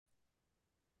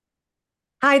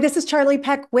Hi, this is Charlie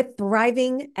Peck with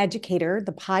Thriving Educator,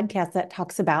 the podcast that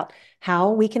talks about how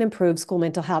we can improve school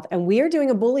mental health. And we are doing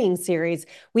a bullying series.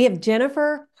 We have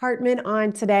Jennifer Hartman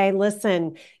on today.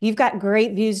 Listen, you've got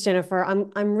great views, Jennifer.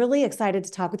 I'm really excited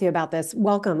to talk with you about this.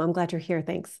 Welcome. I'm glad you're here.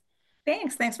 Thanks.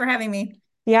 Thanks. Thanks for having me.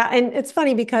 Yeah, and it's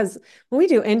funny because when we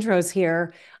do intros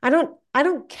here, I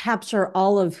don't capture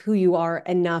all of who you are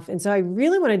enough. And so I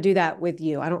really want to do that with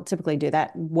you. I don't typically do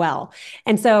that well.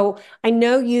 And so I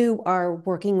know you are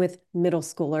working with middle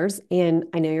schoolers and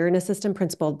I know you're an assistant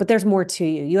principal, but there's more to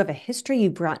you. You have a history you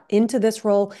brought into this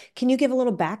role. Can you give a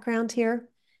little background here?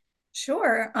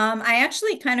 Sure. I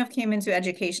actually kind of came into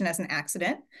education as an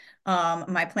accident.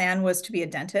 My plan was to be a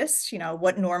dentist. You know,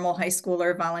 what normal high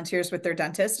schooler volunteers with their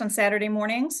dentist on Saturday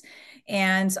mornings,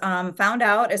 and found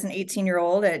out as an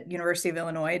 18-year-old at University of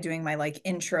Illinois doing my like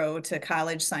intro to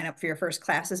college sign up for your first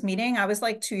classes meeting. I was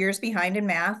like 2 years behind in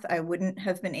math. I wouldn't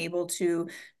have been able to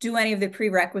do any of the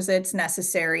prerequisites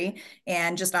necessary,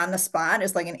 and just on the spot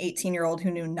as like an 18-year-old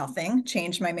who knew nothing,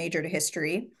 changed my major to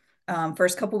history.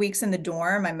 First couple weeks in the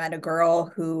dorm, I met a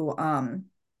girl who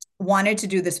wanted to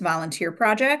do this volunteer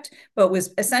project, but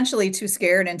was essentially too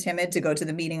scared and timid to go to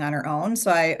the meeting on her own.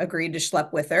 So I agreed to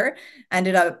schlep with her.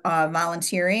 Ended up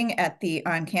volunteering at the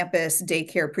on-campus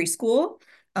daycare preschool.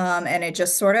 And it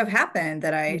just sort of happened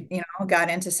that got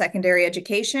into secondary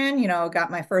education,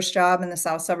 got my first job in the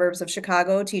south suburbs of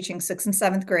Chicago teaching sixth and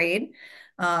seventh grade.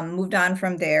 Moved on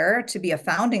from there to be a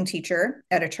founding teacher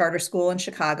at a charter school in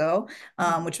Chicago,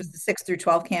 which was the 6th through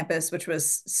 12 campus, which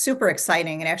was super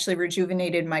exciting and actually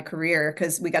rejuvenated my career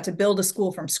because we got to build a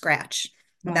school from scratch.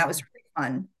 And that was Wow.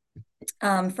 really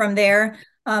fun. From there,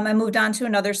 I moved on to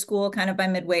another school kind of by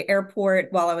Midway Airport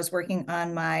while I was working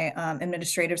on my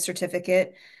administrative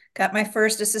certificate. Got my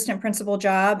first assistant principal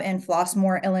job in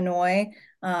Flossmoor, Illinois.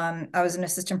 I was an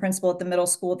assistant principal at the middle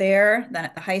school there, then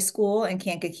at the high school in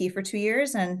Kankakee for 2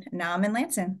 years, and now I'm in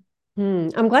Lansing.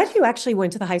 I'm glad you actually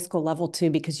went to the high school level too,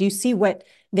 because you see what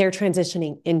they're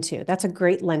transitioning into. That's a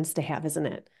great lens to have, isn't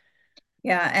it?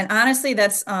 Yeah, and honestly,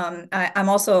 that's I'm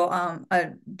also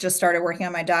I just started working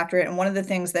on my doctorate, and one of the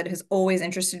things that has always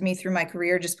interested me through my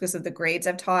career, just because of the grades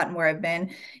I've taught and where I've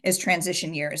been, is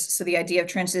transition years. So the idea of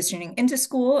transitioning into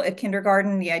school at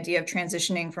kindergarten, the idea of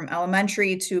transitioning from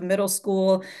elementary to middle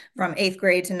school, from eighth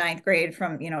grade to ninth grade,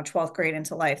 from 12th grade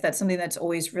into life. That's something that's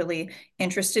always really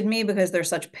interested me because they're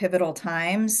such pivotal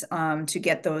times to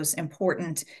get those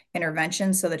important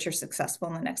interventions so that you're successful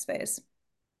in the next phase.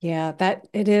 Yeah, that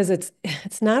it is. It's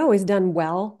not always done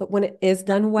well, but when it is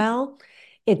done well,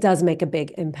 it does make a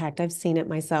big impact. I've seen it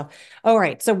myself. All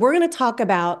right, so we're going to talk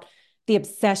about the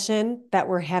obsession that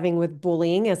we're having with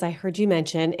bullying, as I heard you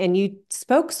mention, and you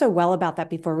spoke so well about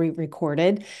that before we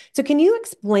recorded. So can you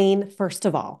explain, first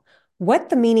of all,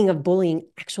 what the meaning of bullying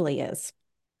actually is?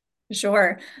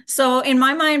 Sure. So in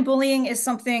my mind, bullying is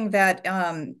something that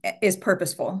is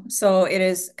purposeful. So it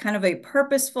is kind of a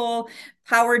purposeful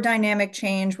power dynamic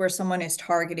change where someone is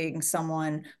targeting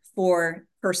someone for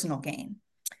personal gain.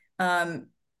 Um,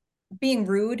 Being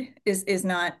rude is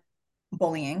not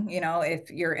bullying. If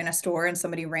you're in a store and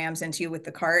somebody rams into you with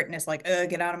the cart and it's like,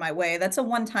 get out of my way, that's a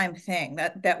one-time thing.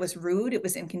 That was rude. It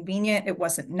was inconvenient. It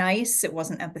wasn't nice. It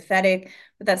wasn't empathetic,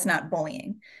 but that's not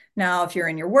bullying. Now, if you're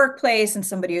in your workplace and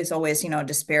somebody is always,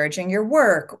 disparaging your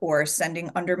work or sending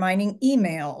undermining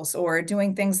emails or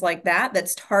doing things like that,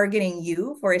 that's targeting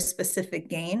you for a specific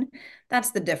gain,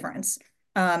 that's the difference.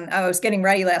 I was getting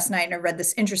ready last night and I read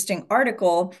this interesting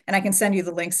article, and I can send you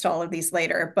the links to all of these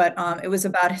later. But it was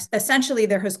about essentially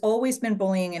there has always been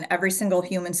bullying in every single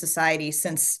human society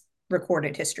since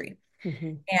recorded history.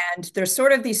 Mhm. And there's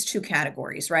sort of these two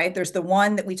categories, right? There's the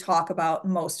one that we talk about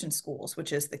most in schools,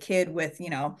 which is the kid with,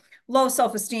 low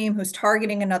self-esteem who's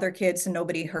targeting another kid so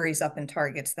nobody hurries up and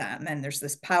targets them. And there's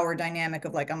this power dynamic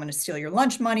of like, I'm going to steal your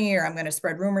lunch money or I'm going to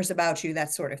spread rumors about you,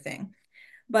 that sort of thing.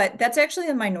 But that's actually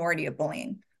a minority of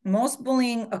bullying. Most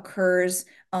bullying occurs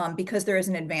because there is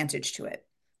an advantage to it.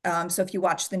 So if you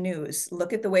watch the news,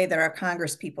 look at the way that our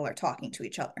Congress people are talking to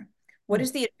each other. What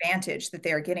is the advantage that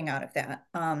they are getting out of that?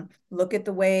 Look at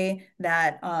the way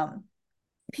that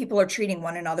people are treating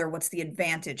one another. What's the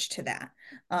advantage to that?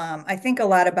 I think a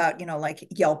lot about, like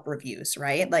Yelp reviews,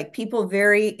 right? Like people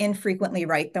very infrequently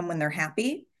write them when they're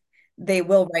happy. They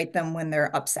will write them when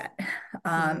they're upset.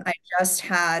 Mhm. I just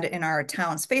had in our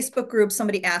town's Facebook group,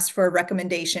 somebody asked for a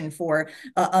recommendation for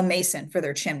a mason for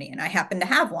their chimney, and I happen to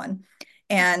have one.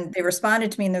 And they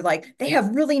responded to me and they're like, they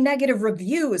have really negative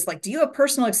reviews. Like, do you have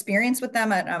personal experience with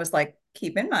them? And I was like,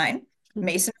 keep in mind,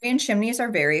 Masonry and chimneys are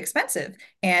very expensive.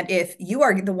 And if you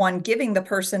are the one giving the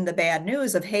person the bad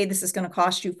news of, hey, this is going to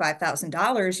cost you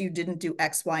 $5,000, you didn't do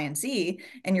X, Y, and Z,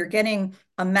 and you're getting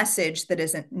a message that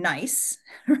isn't nice,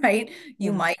 right?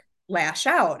 You Yeah. might lash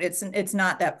out. It's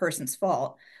not that person's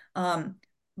fault. Um,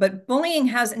 but bullying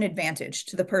has an advantage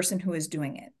to the person who is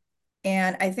doing it.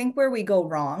 And I think where we go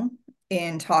wrong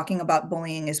in talking about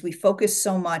bullying is we focus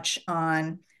so much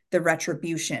on the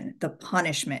retribution, the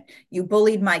punishment. You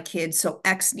bullied my kid, so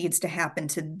X needs to happen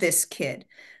to this kid.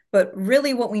 But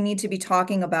really, what we need to be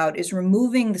talking about is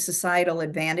removing the societal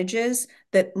advantages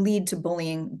that lead to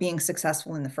bullying being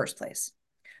successful in the first place.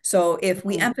 So, if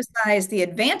we Mm. emphasize the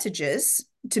advantages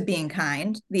to being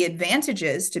kind, the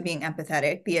advantages to being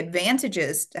empathetic, the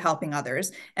advantages to helping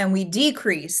others, and we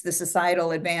decrease the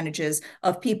societal advantages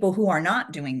of people who are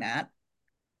not doing that,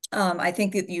 I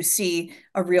think that you see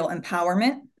a real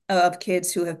empowerment of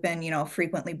kids who have been,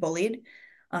 frequently bullied.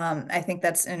 I think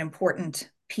that's an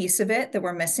important piece of it that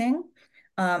we're missing.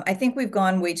 I think we've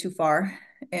gone way too far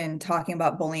in talking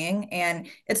about bullying. And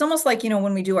it's almost like,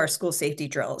 when we do our school safety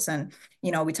drills and,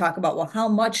 we talk about, well, how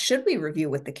much should we review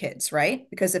with the kids, right?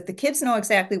 Because if the kids know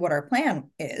exactly what our plan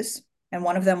is, and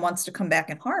one of them wants to come back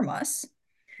and harm us,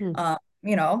 Mm.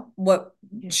 what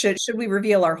Yeah. should we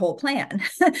reveal our whole plan?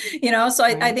 So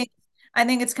I Right.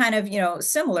 think it's kind of,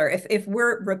 similar. If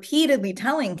we're repeatedly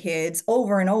telling kids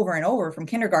over and over and over from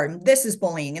kindergarten, this is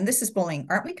bullying and this is bullying,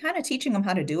 aren't we kind of teaching them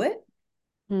how to do it?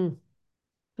 Mm.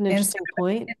 An Instead interesting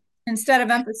point. instead of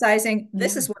emphasizing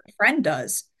this Yeah. is what a friend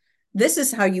does. This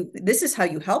is how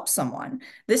you help someone.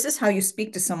 This is how you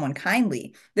speak to someone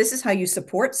kindly. This is how you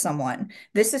support someone.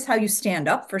 This is how you stand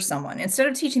up for someone. Instead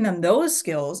of teaching them those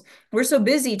skills, we're so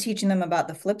busy teaching them about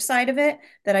the flip side of it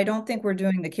that I don't think we're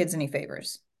doing the kids any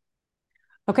favors.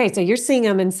 Okay, so you're seeing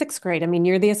them in sixth grade. I mean,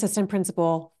 you're the assistant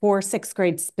principal for sixth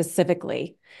grade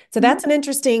specifically. So that's an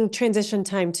interesting transition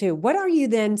time too. What are you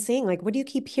then seeing? Like, what do you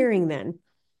keep hearing then?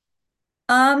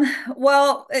 Um,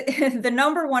 well, the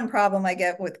number one problem I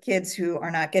get with kids who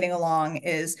are not getting along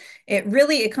is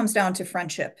it comes down to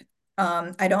friendship.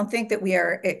 I don't think that we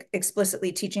are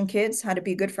explicitly teaching kids how to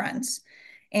be good friends.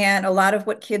 And a lot of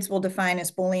what kids will define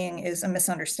as bullying is a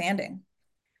misunderstanding.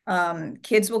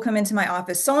 Kids will come into my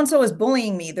office, so and so is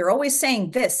bullying me. They're always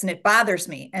saying this and it bothers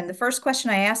me. And the first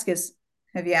question I ask is,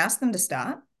 have you asked them to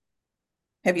stop?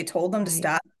 Have you told them to Right.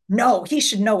 stop? No, he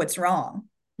should know it's wrong.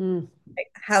 Mm.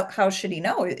 How should he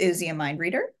know? Is he a mind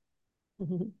reader?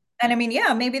 Mhm. And I mean,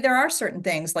 yeah, maybe there are certain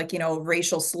things like,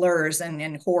 racial slurs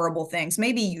and horrible things.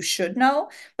 Maybe you should know,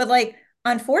 but like,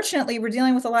 unfortunately, we're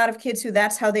dealing with a lot of kids who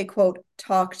that's how they quote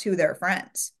talk to their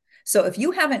friends. So if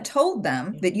you haven't told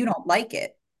them Yeah. that you don't like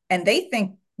it and they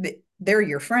think that they're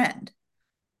your friend,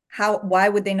 why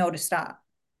would they know to stop?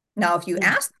 Now, if you Mm.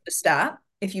 ask them to stop,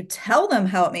 if you tell them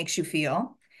how it makes you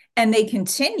feel, and they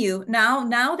continue,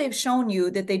 now they've shown you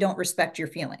that they don't respect your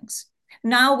feelings.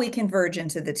 Now we converge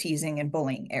into the teasing and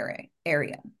bullying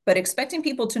area. But expecting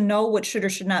people to know what should or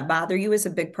should not bother you is a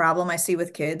big problem I see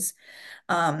with kids.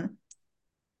 Um,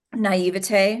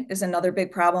 Naivete is another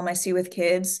big problem I see with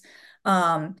kids.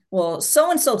 Well, so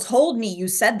and so told me you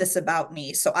said this about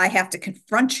me, so I have to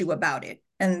confront you about it.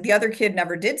 And the other kid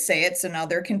never did say it, so now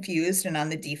they're confused and on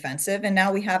the defensive. And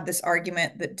now we have this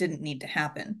argument that didn't need to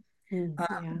happen. Mm.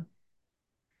 Yeah.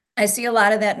 I see a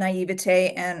lot of that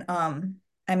naivete, and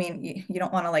I mean, you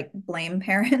don't want to like blame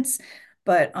parents,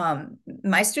 but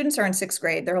my students are in sixth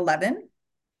grade. They're 11.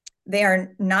 They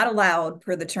are not allowed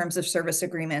per the terms of service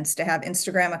agreements to have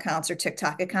Instagram accounts or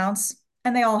TikTok accounts,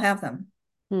 and they all have them.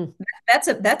 Mm. That's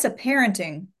a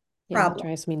parenting Yeah, that problem.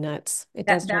 drives me nuts. It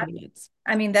That does drive that me nuts.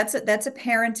 I mean, that's a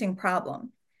parenting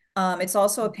problem. It's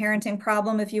also a parenting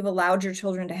problem if you've allowed your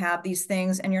children to have these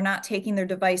things and you're not taking their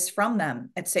device from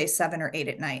them at say 7 or 8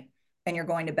 at night, and you're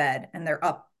going to bed and they're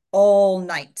up all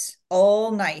night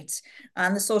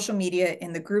on the social media,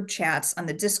 in the group chats, on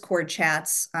the Discord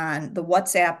chats, on the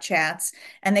WhatsApp chats,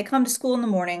 and they come to school in the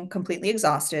morning completely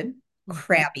exhausted, Mhm.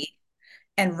 crabby,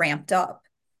 and ramped up.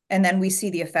 And then we see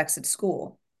the effects at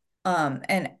school.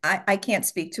 And I can't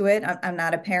speak to it. I'm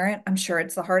not a parent. I'm sure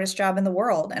it's the hardest job in the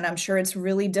world. And I'm sure it's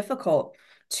really difficult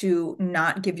to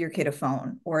not give your kid a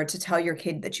phone or to tell your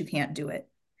kid that you can't do it.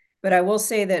 But I will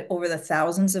say that over the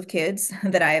thousands of kids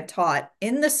that I have taught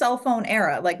in the cell phone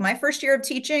era, like my first year of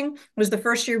teaching was the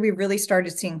first year we really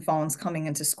started seeing phones coming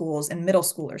into schools in middle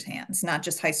schoolers' hands, not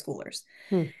just high schoolers.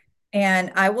 Mm.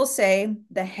 And I will say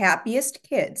the happiest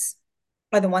kids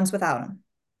are the ones without them.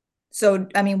 So,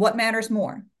 I mean, what matters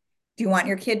more? Do you want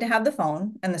your kid to have the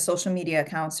phone and the social media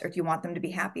accounts, or do you want them to be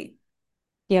happy?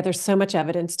 Yeah, there's so much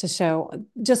evidence to show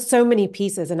just so many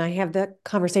pieces. And I have the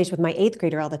conversation with my eighth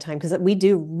grader all the time because we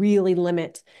do really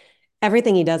limit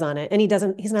everything he does on it. And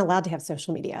he's not allowed to have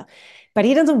social media, but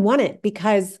he doesn't want it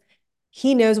because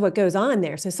he knows what goes on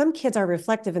there. So some kids are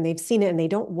reflective and they've seen it and they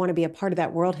don't want to be a part of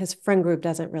that world. His friend group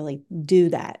doesn't really do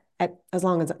that as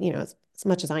long as, as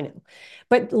much as I know.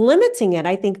 But limiting it,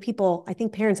 I think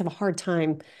parents have a hard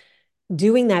time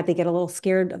doing that. They get a little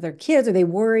scared of their kids or they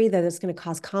worry that it's going to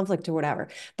cause conflict or whatever.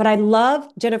 But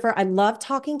Jennifer, I love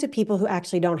talking to people who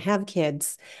actually don't have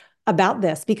kids about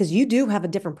this because you do have a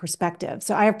different perspective.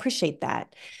 So I appreciate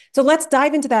that. So let's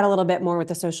dive into that a little bit more with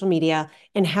the social media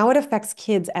and how it affects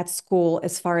kids at school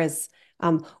as far as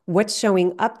what's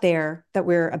showing up there that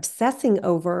we're obsessing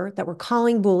over, that we're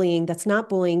calling bullying, that's not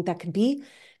bullying, that could be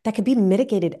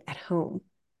mitigated at home.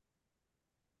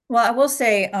 Well, I will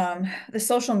say the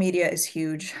social media is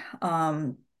huge.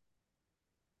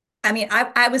 I mean,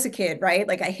 I was a kid, right?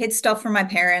 Like I hid stuff from my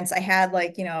parents. I had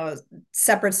like,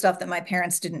 separate stuff that my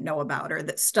parents didn't know about or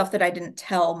that stuff that I didn't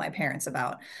tell my parents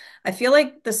about. I feel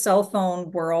like the cell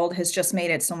phone world has just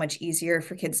made it so much easier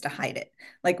for kids to hide it.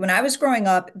 Like when I was growing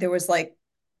up, there was like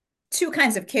two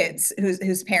kinds of kids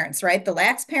whose parents, right? The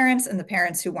lax parents and the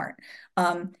parents who weren't.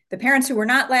 The parents who were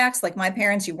not lax, like my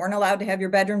parents, you weren't allowed to have your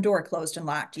bedroom door closed and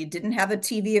locked. You didn't have a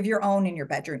TV of your own in your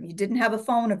bedroom. You didn't have a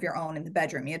phone of your own in the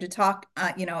bedroom. You had to talk,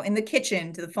 in the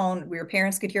kitchen to the phone where your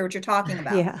parents could hear what you're talking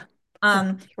about. Yeah,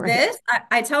 right.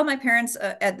 I tell my parents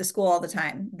at the school all the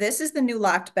time, this is the new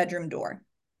locked bedroom door.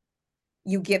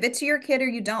 You give it to your kid or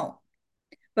you don't.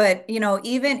 But,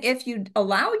 even if you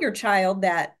allow your child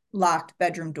that locked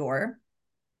bedroom door,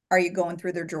 are you going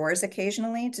through their drawers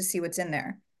occasionally to see what's in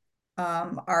there?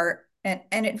 Are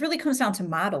and it really comes down to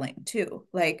modeling too.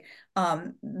 Like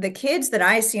the kids that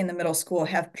I see in the middle school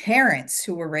have parents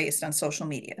who were raised on social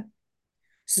media. Yeah.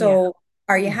 So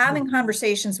are you Mhm. having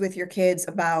conversations with your kids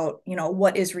about,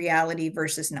 what is reality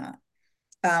versus not?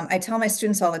 I tell my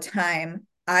students all the time,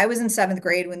 I was in seventh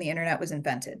grade when the internet was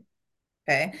invented.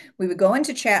 Okay. We would go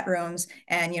into chat rooms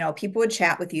and, people would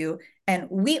chat with you. And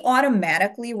we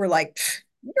automatically were like,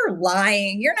 you're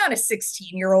lying. You're not a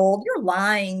 16-year-old. You're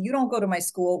lying. You don't go to my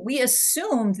school. We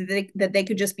assumed that they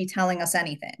could just be telling us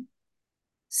anything.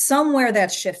 Somewhere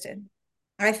that's shifted.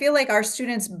 I feel like our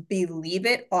students believe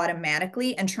it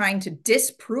automatically, and trying to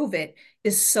disprove it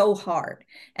is so hard.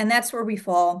 And that's where we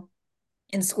fall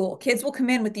in school. Kids will come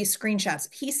in with these screenshots.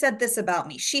 He said this about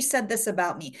me. She said this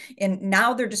about me. And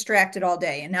now they're distracted all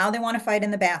day. And now they want to fight in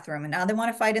the bathroom. And now they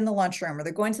want to fight in the lunchroom, or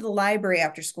they're going to the library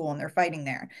after school and they're fighting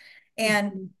there.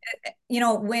 And,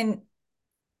 Mhm. when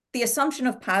the assumption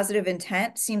of positive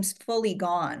intent seems fully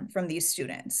gone from these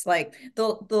students, like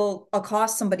they'll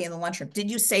accost somebody in the lunchroom. Did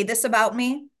you say this about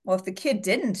me? Well, if the kid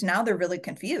didn't, now they're really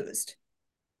confused.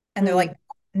 And they're Mm. like,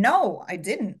 no, I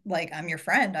didn't. Like, I'm your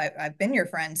friend. I've been your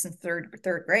friend since third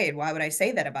grade. Why would I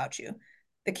say that about you?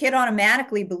 The kid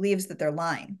automatically believes that they're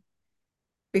lying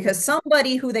because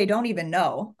somebody who they don't even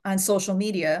know on social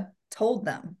media told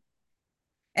them.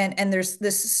 And there's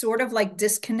this sort of like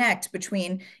disconnect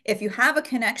between, if you have a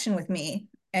connection with me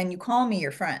and you call me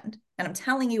your friend and I'm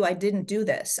telling you I didn't do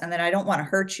this and that I don't want to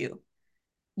hurt you,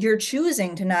 you're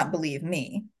choosing to not believe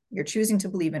me. You're choosing to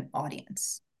believe an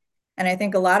audience. And I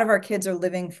think a lot of our kids are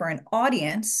living for an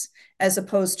audience as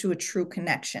opposed to a true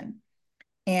connection.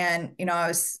 And, I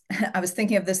was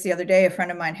thinking of this the other day. A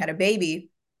friend of mine had a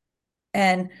baby.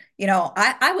 And,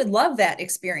 I would love that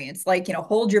experience. Like,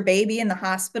 hold your baby in the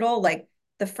hospital. Like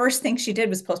the first thing she did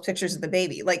was post pictures of the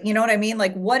baby. Like, you know what I mean?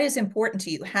 Like, what is important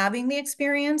to you? Having the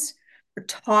experience or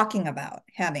talking about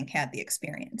having had the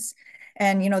experience?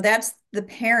 And, that's the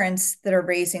parents that are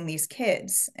raising these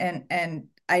kids. And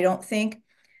I don't think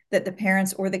that the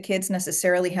parents or the kids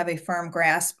necessarily have a firm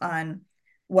grasp on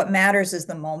what matters is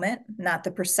the moment, not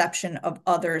the perception of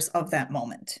others of that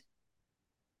moment.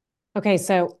 Okay,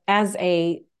 so as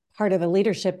a part of the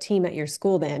leadership team at your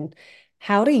school, then,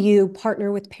 how do you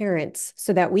partner with parents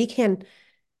so that we can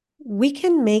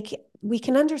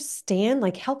understand,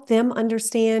 like help them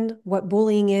understand what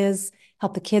bullying is,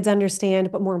 help the kids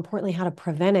understand, but more importantly, how to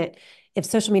prevent it if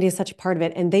social media is such a part of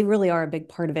it, and they really are a big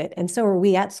part of it, and so are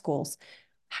we at schools.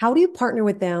 How do you partner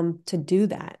with them to do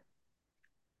that?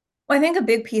 Well, I think a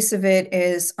big piece of it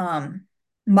is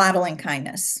modeling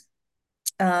kindness.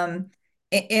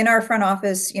 In our front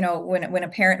office, when a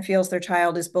parent feels their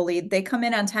child is bullied, they come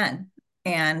in on 10,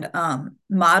 and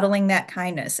modeling that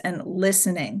kindness and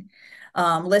listening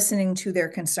to their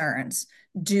concerns,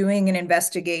 doing an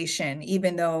investigation,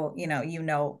 even though,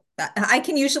 I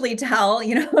can usually tell,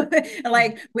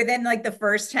 like within like the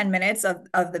first 10 minutes of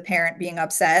the parent being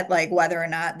upset, like whether or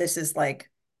not this is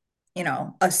like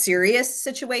a serious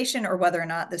situation or whether or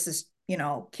not this is,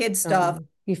 kid stuff.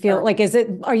 You feel Or like,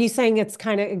 are you saying it's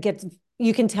kind of, it gets,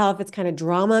 you can tell if it's kind of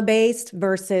drama based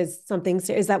versus something,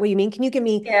 is that what you mean? Can you give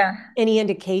me yeah. any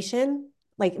indication?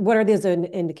 Like, what are those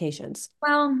indications?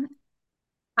 Well,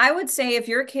 I would say if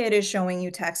your kid is showing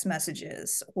you text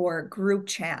messages or group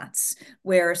chats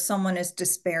where someone is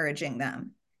disparaging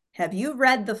them, have you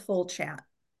read the full chat?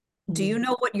 Do you Mm.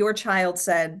 know what your child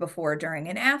said before, during,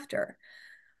 and after?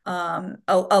 A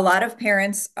lot of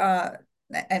parents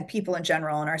and people in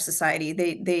general in our society,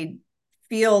 they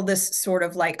feel this sort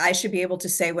of like I should be able to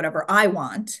say whatever I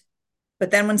want,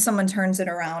 but then when someone turns it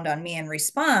around on me and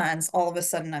responds, all of a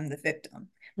sudden I'm the victim.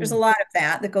 There's a Mm. lot of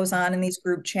that goes on in these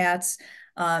group chats.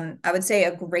 I would say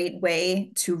a great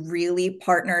way to really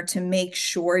partner to make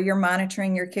sure you're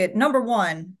monitoring your kid. Number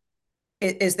one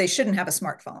is they shouldn't have a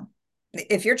smartphone.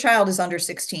 If your child is under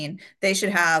 16, they should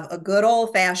have a good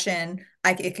old fashioned,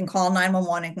 it can call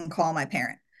 911 and can call my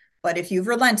parent. But if you've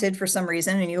relented for some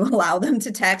reason and you allow them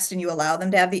to text and you allow them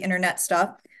to have the internet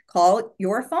stuff, call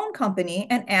your phone company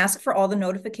and ask for all the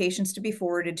notifications to be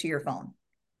forwarded to your phone.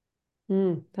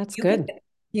 That's You can good.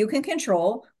 you can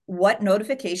control what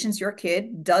notifications your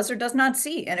kid does or does not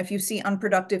see. And if you see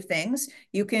unproductive things,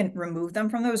 you can remove them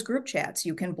from those group chats.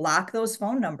 You can block those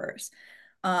phone numbers.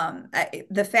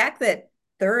 The fact that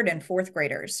third and fourth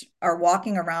graders are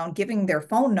walking around giving their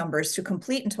phone numbers to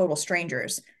complete and total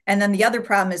strangers. And then the other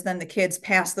problem is then the kids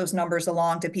pass those numbers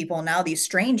along to people. Now these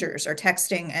strangers are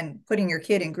texting and putting your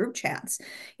kid in group chats.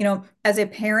 As a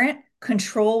parent,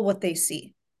 control what they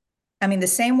see. I mean, the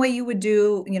same way you would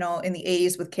do, in the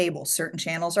 80s with cable, certain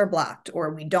channels are blocked,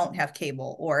 or we don't have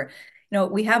cable, or,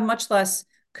 we have much less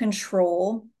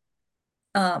control,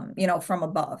 from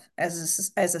above as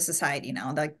a society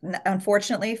now. Like,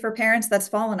 unfortunately for parents, that's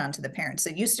fallen onto the parents.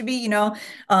 It used to be,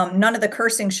 none of the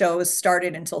cursing shows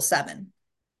started until 7.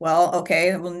 Well,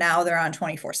 okay, well, now they're on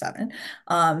 24/7.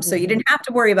 So you Mhm. didn't have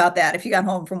to worry about that if you got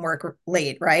home from work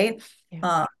late, right?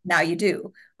 Yeah. Now you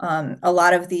do. A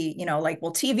lot of the, like,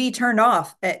 well, TV turned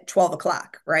off at 12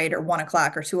 o'clock, right? Or 1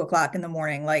 o'clock or 2 o'clock in the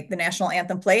morning. Like the national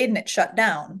anthem played and it shut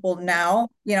down. Well, now,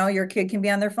 your kid can be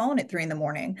on their phone at 3 in the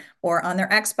morning or on their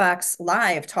Xbox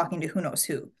Live talking to who knows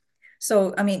who.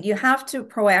 So, I mean, you have to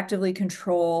proactively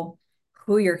control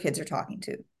who your kids are talking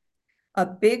to. A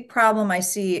big problem I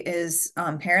see is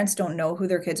parents don't know who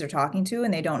their kids are talking to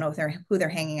and they don't know who they're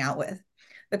hanging out with.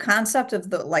 The concept of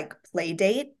the like play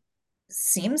date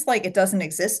seems like it doesn't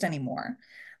exist anymore.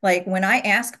 Like when I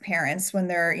ask parents when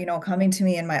they're, coming to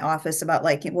me in my office about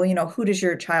like, well, who does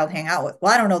your child hang out with?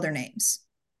 Well, I don't know their names.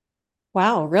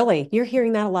 Wow, really? You're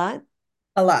hearing that a lot?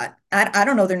 A lot. I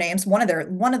don't know their names. One of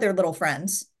their little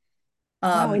friends.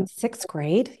 Wow, in Um, sixth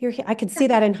grade? I could see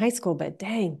that in high school, but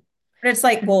dang. but it's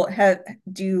like, well,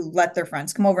 do you let their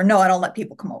friends come over? No, I don't let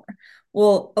people come over.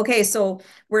 Well, okay, so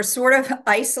we're sort of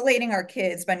isolating our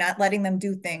kids by not letting them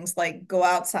do things like go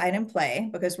outside and play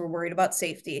because we're worried about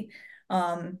safety.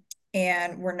 Um,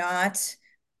 and we're not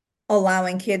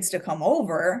allowing kids to come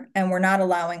over and we're not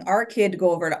allowing our kid to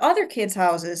go over to other kids'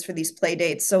 houses for these play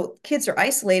dates. So kids are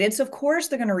isolated. So of course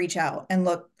they're going to reach out and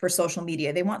look for social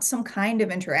media. They want some kind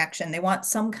of interaction. They want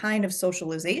some kind of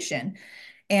socialization.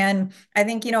 And I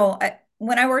think,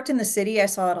 when I worked in the city, I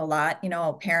saw it a lot,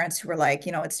 parents who were like,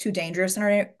 it's too dangerous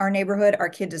in our neighborhood. Our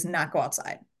kid does not go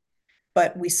outside.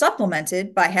 But we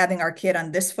supplemented by having our kid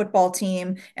on this football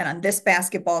team and on this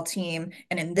basketball team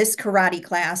and in this karate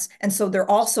class. And so they're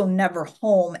also never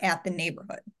home at the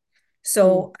neighborhood. Mm.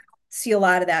 So I don't see a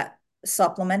lot of that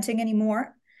supplementing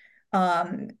anymore.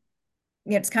 Um,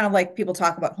 it's kind of like people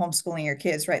talk about homeschooling your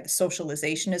kids, right? The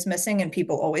socialization is missing, and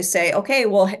people always say, okay,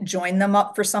 well, join them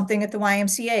up for something at the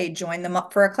YMCA, join them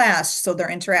up for a class so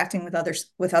they're interacting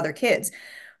with other kids.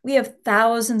 We have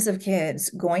thousands of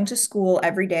kids going to school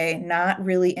every day, not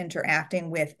really interacting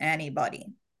with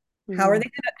anybody. Mm. How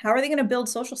are they gonna build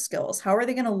social skills? How are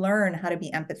they gonna learn how to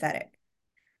be empathetic?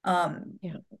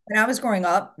 Yeah. When I was growing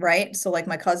up, right? So like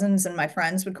my cousins and my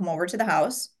friends would come over to the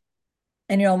house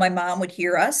and my mom would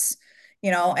hear us,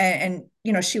 and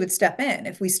she would step in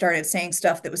if we started saying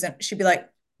stuff that wasn't. She'd be like,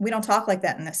 we don't talk like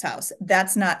that in this house.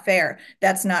 That's not fair.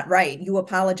 That's not right. You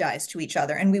apologize to each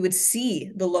other. And we would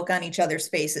see the look on each other's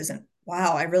faces and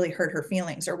wow, I really hurt her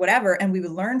feelings or whatever, and we would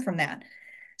learn from that.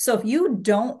 So if you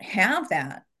don't have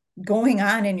that going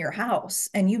on in your house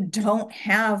and you don't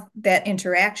have that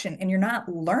interaction and you're not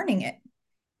learning it,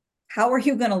 how are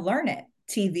you going to learn it?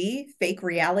 TV, fake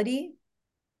reality?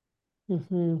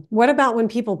 What about when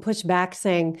people push back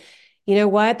saying, you know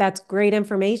what, that's great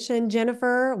information,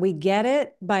 Jennifer. We get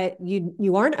it, but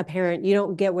you aren't a parent. You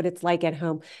don't get what it's like at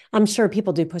home. I'm sure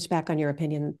people do push back on your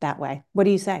opinion that way. What do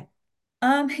you say?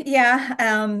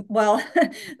 Yeah, well,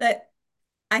 that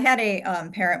I had a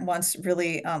parent once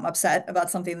really upset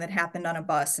about something that happened on a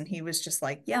bus, and he was just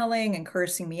like yelling and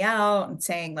cursing me out and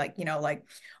saying like, like,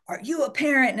 are you a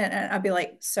parent? And I'd be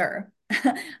like, sir,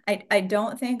 I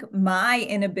don't think my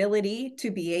inability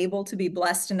to be able to be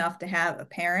blessed enough to have a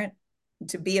parent,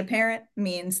 to be a parent,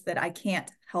 means that I can't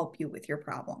help you with your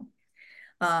problem.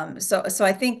 So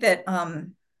I think that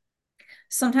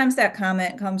sometimes that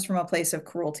comment comes from a place of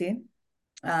cruelty.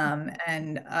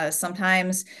 And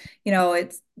sometimes,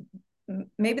 it's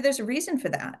maybe there's a reason for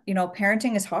that.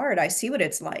 Parenting is hard. I see what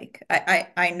it's like.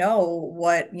 I know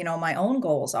what, my own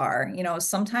goals are.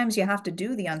 Sometimes you have to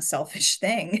do the unselfish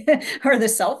thing or the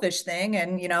selfish thing.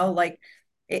 And, like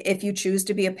if you choose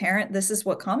to be a parent, this is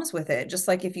what comes with it. Just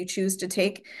like if you choose to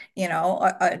take,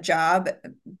 a job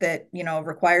that,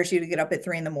 requires you to get up at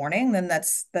 3 in the morning, then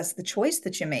that's the choice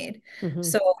that you made. Hmm.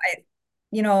 So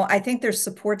I think there's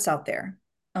supports out there.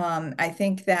 I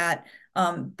think that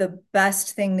the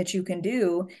best thing that you can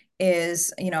do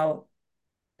is,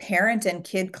 parent and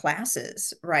kid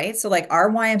classes, right? So like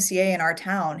our YMCA in our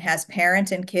town has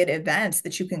parent and kid events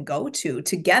that you can go to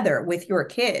together with your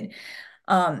kid.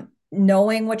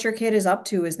 Knowing what your kid is up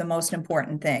to is the most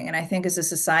important thing. And I think as a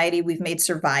society, we've made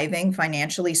surviving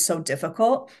financially so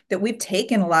difficult that we've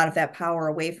taken a lot of that power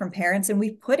away from parents and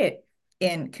we've put it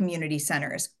in community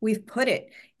centers. We've put it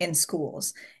in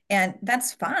schools. And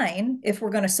that's fine if we're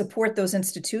going to support those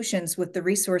institutions with the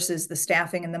resources, the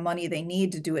staffing, and the money they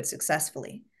need to do it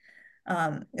successfully.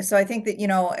 So I think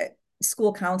that,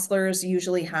 school counselors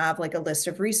usually have like a list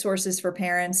of resources for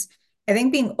parents. I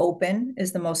think being open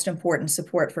is the most important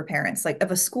support for parents. Like if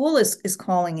a school is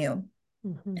calling you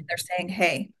and Hmm. they're saying,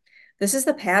 "Hey, this is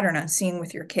the pattern I'm seeing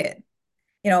with your kid."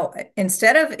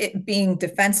 Instead of it being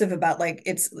defensive about like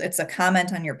it's a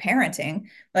comment on your parenting,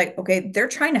 like, okay, they're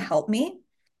trying to help me.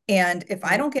 And if I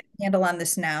Right. don't get a handle on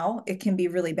this now, it can be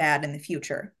really bad in the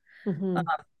future. Um, Hmm.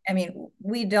 I mean,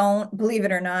 we don't, believe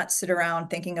it or not, sit around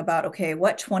thinking about, okay,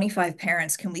 what 25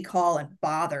 parents can we call and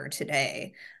bother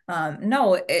today?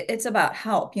 No, it's about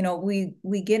help.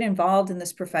 We get involved in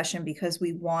this profession because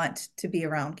we want to be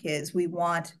around kids. We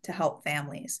want to help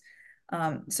families.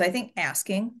 So I think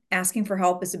asking for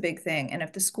help is a big thing. And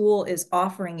if the school is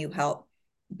offering you help,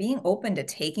 being open to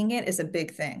taking it is a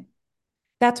big thing.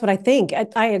 That's what I think.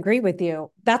 I agree with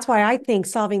you. That's why I think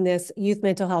solving this youth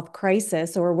mental health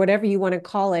crisis, or whatever you want to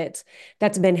call it,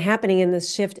 that's been happening in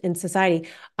this shift in society,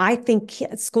 I think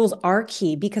schools are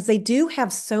key because they do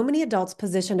have so many adults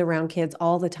positioned around kids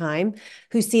all the time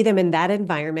who see them in that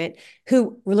environment,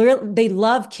 who really, they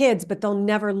love kids, but they'll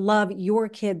never love your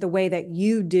kid the way that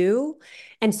you do.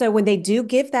 And so when they do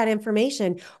give that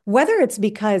information, whether it's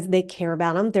because they care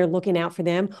about them, they're looking out for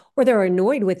them, or they're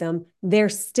annoyed with them, they're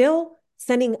still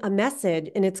sending a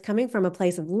message, and it's coming from a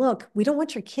place of, look, we don't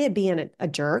want your kid being a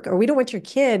jerk, or we don't want your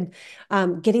kid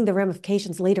getting the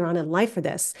ramifications later on in life for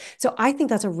this. So I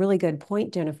think that's a really good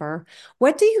point, Jennifer.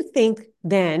 What do you think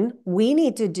then we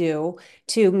need to do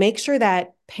to make sure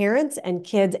that parents and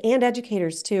kids and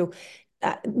educators too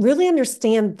really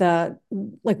understand the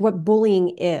like what bullying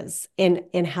is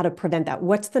and how to prevent that?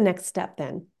 What's the next step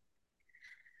then?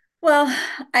 Well,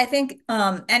 I think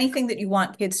anything that you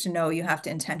want kids to know, you have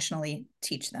to intentionally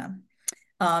teach them.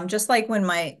 Just like when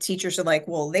my teachers are like,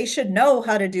 well, they should know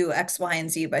how to do X, Y,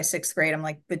 and Z by sixth grade. I'm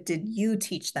like, but did you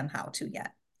teach them how to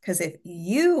yet? Because if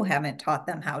you haven't taught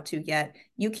them how to yet,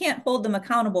 you can't hold them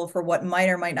accountable for what might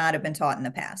or might not have been taught in the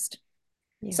past.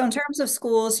 Yeah. So in terms of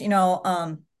schools,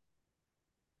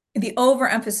 the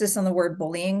overemphasis on the word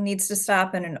bullying needs to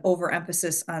stop and an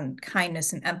overemphasis on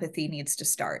kindness and empathy needs to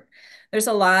start. There's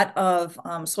a lot of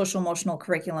social emotional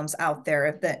curriculums out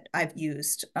there that I've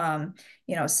used.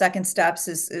 Second steps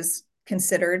is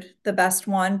considered the best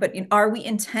one, but are we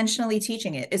intentionally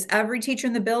teaching it? Is every teacher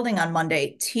in the building on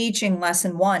Monday teaching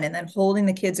lesson one and then holding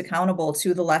the kids accountable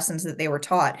to the lessons that they were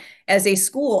taught? As a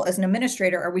school, as an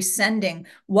administrator, are we sending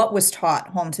what was taught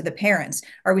home to the parents?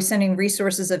 Are we sending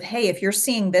resources of, hey, if you're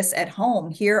seeing this at home,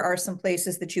 here are some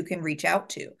places that you can reach out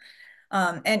to?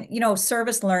 And,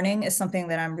 service learning is something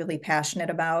that I'm really passionate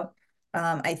about.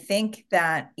 I think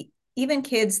that even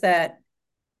kids that,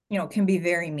 can be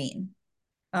very mean,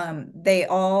 they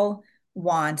all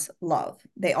want love.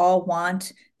 They all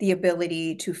want the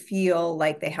ability to feel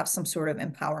like they have some sort of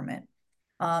empowerment.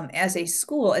 As a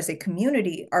school, as a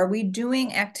community, are we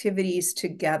doing activities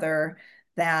together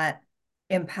that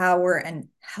empower and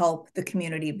help the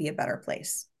community be a better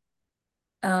place?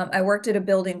 I worked at a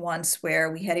building once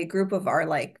where we had a group of our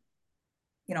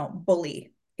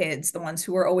bully kids, the ones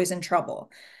who were always in trouble.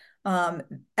 Um,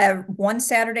 one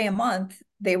Saturday a month,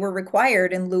 they were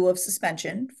required in lieu of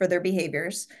suspension for their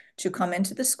behaviors to come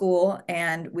into the school,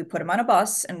 and we put them on a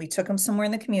bus and we took them somewhere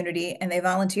in the community, and they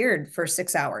volunteered for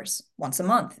 6 hours once a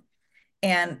month.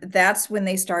 And that's when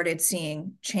they started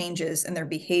seeing changes in their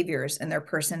behaviors and their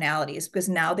personalities because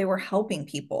now they were helping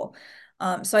people.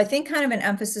 So I think kind of an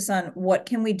emphasis on what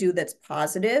can we do that's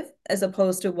positive as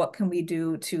opposed to what can we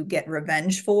do to get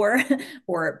revenge for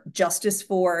or justice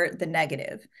for the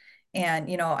negative.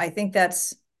 And I think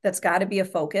that's got to be a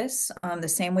focus. The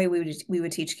same way we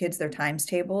would teach kids their times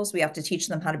tables. We have to teach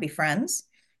them how to be friends.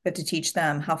 We have to teach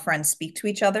them how friends speak to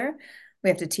each other. We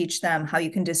have to teach them how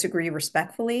you can disagree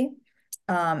respectfully,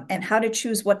 and how to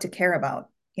choose what to care about.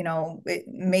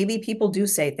 Maybe people do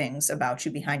say things about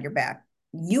you behind your back.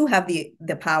 You have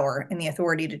the power and the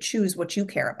authority to choose what you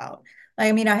care about.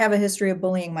 I mean, I have a history of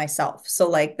bullying myself. So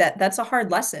like that's a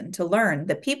hard lesson to learn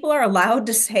that people are allowed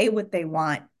to say what they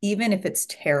want, even if it's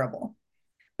terrible.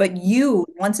 But you,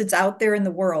 once it's out there in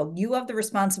the world, you have the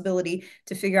responsibility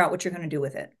to figure out what you're going to do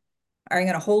with it. Are you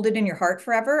going to hold it in your heart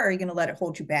forever? Are you going to let it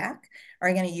hold you back? Are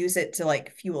you going to use it to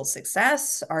like fuel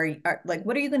success? Like,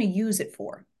 what are you going to use it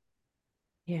for?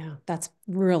 Yeah, that's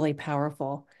really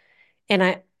powerful.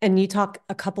 And you talk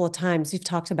a couple of times, you've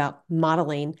talked about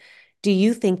modeling. Do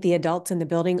you think the adults in the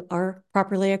building are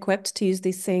properly equipped to use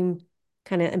these same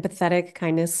kind of empathetic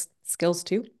kindness skills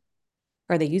too?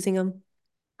 Are they using them?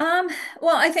 Um,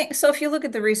 well, I think so. If you look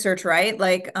at the research, right?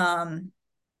 Like,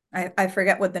 I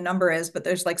forget what the number is, but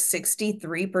there's like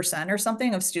 63% or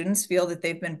something of students feel that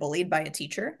they've been bullied by a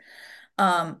teacher.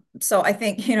 So I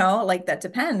think, like that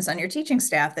depends on your teaching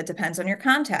staff, that depends on your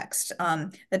context,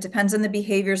 that depends on the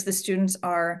behaviors the students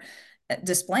are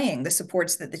displaying, the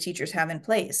supports that the teachers have in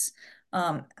place.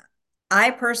 Um,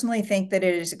 I personally think that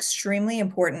it is extremely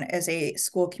important as a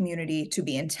school community to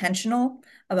be intentional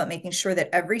about making sure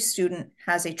that every student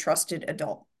has a trusted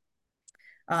adult.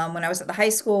 When I was at the high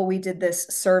school, we did this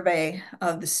survey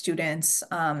of the students.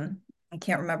 I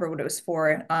can't remember what it was for.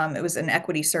 It was an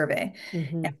equity survey. And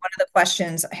Hmm. one of the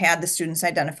questions had the students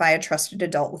identify a trusted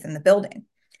adult within the building.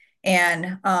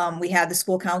 And we had the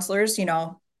school counselors,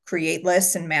 create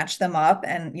lists and match them up.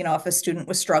 And, if a student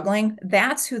was struggling,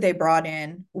 that's who they brought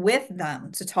in with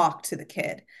them to talk to the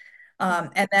kid.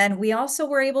 And then we also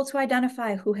were able to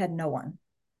identify who had no one.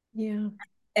 Yeah.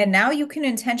 And now you can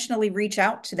intentionally reach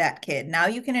out to that kid. Now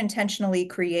you can intentionally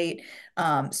create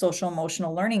social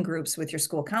emotional learning groups with your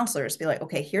school counselors. Be like,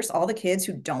 okay, here's all the kids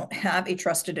who don't have a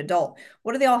trusted adult.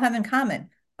 What do they all have in common?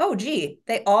 Oh, gee,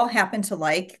 they all happen to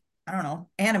like, I don't know,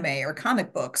 anime or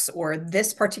comic books or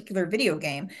this particular video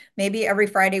game. Maybe every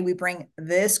Friday we bring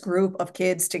this group of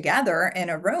kids together in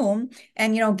a room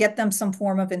and, get them some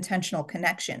form of intentional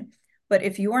connection. But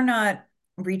if you are not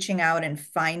reaching out and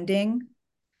finding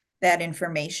that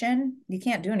information, you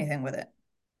can't do anything with it.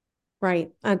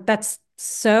 Right. That's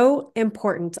so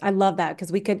important. I love that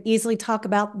because we could easily talk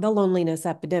about the loneliness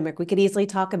epidemic. We could easily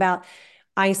talk about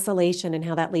isolation and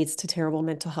how that leads to terrible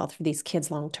mental health for these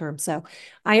kids long term. So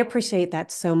I appreciate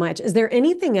that so much. Is there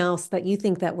anything else that you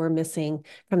think that we're missing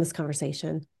from this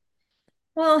conversation?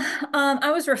 Well,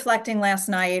 I was reflecting last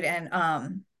night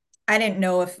and I didn't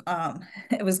know if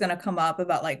it was going to come up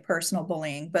about like personal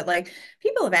bullying, but like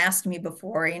people have asked me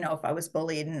before, if I was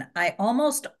bullied, and I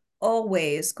almost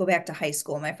always go back to high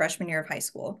school, my freshman year of high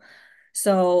school.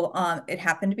 So it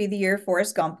happened to be the year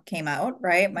Forrest Gump came out,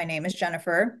 right? My name is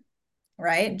Jennifer,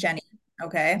 right? Jenny.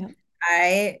 Okay.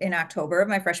 Yep. In October of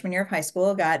my freshman year of high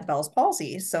school, got Bell's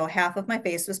palsy. So half of my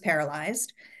face was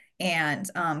paralyzed and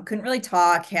couldn't really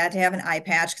talk, had to have an eye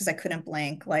patch because I couldn't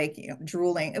blink, like,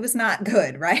 drooling. It was not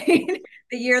good, right?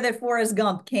 The year that Forrest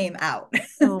Gump came out.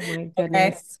 Oh my Okay.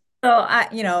 goodness. So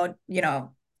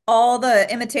all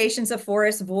the imitations of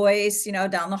Forrest's voice,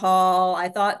 down the hall. I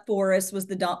thought Forrest was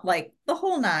the dump, like the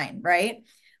whole nine, right?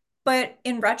 But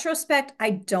in retrospect, I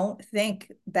don't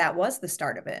think that was the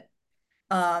start of it.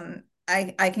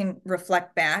 I can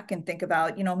reflect back and think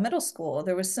about, middle school,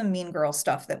 there was some mean girl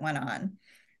stuff that went on.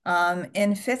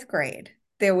 In fifth grade,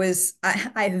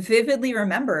 I vividly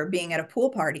remember being at a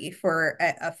pool party for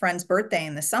a friend's birthday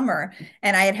in the summer,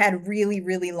 and I had had really,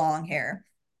 really long hair,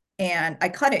 and I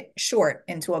cut it short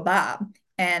into a bob.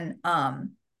 And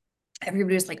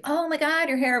everybody was like, "Oh my God,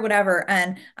 your hair," whatever.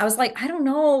 And I was like, "I don't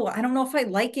know. I don't know if I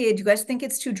like it. Do you guys think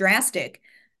it's too drastic?"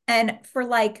 And for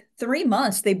like 3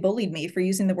 months, they bullied me for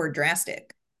using the word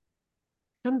drastic.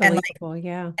 And Unbelievable.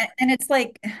 Yeah. and it's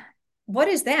like, what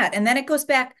is that? And then it goes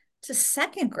back to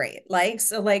second grade. Like,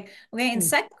 so like, okay, in Mm.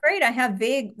 second grade, I have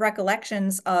vague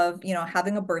recollections of,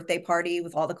 having a birthday party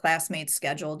with all the classmates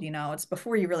scheduled. It's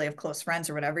before you really have close friends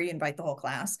or whatever. You invite the whole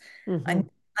class. And Hmm.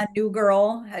 a new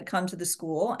girl had come to the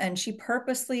school and she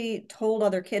purposely told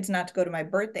other kids not to go to my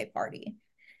birthday party.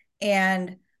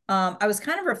 And I was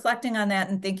kind of reflecting on that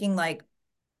and thinking like,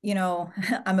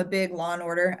 I'm a big Law and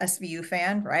Order SVU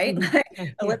fan, right? Mhm.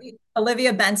 Like Yeah.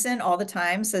 Olivia Benson all the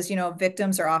time says,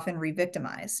 victims are often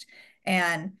re-victimized.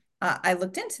 And I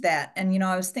looked into that and,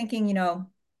 I was thinking,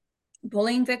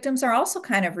 bullying victims are also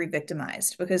kind of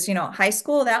re-victimized because, high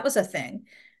school, that was a thing.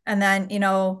 And then,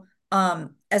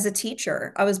 as a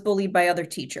teacher, I was bullied by other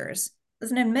teachers.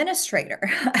 As an administrator,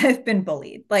 I've been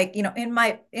bullied. Like, in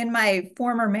my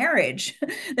former marriage,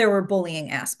 there were bullying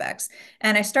aspects.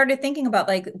 And I started thinking about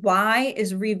like, why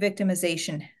is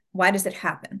re-victimization, why does it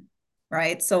happen?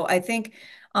 Right. So I think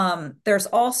there's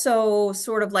also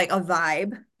sort of like a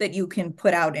vibe that you can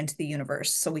put out into the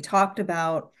universe. So we talked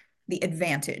about the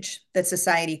advantage that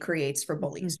society creates for Mhm.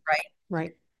 bullies, right?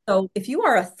 Right. So if you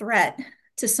are a threat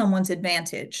to someone's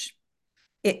advantage,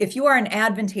 if you are an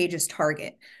advantageous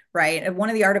target, right? And one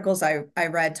of the articles I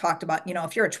read talked about,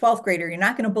 if you're a 12th grader, you're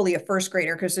not going to bully a first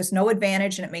grader because there's no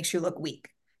advantage and it makes you look weak.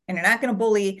 And you're not going to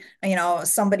bully,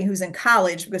 somebody who's in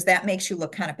college because that makes you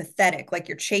look kind of pathetic, like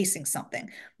you're chasing something.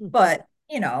 Mhm. But,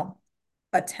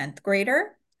 a 10th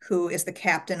grader who is the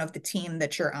captain of the team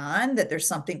that you're on, that there's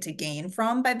something to gain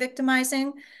from by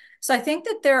victimizing. So I think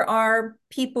that there are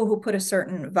people who put a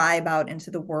certain vibe out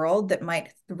into the world that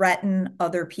might threaten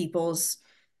other people's,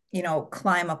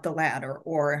 climb up the ladder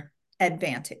or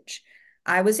advantage.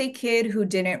 I was a kid who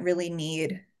didn't really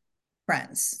need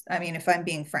friends. I mean, if I'm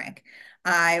being frank,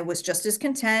 I was just as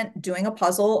content doing a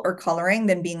puzzle or coloring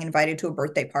than being invited to a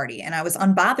birthday party. And I was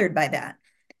unbothered by that.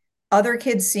 Other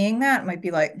kids seeing that might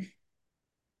be like,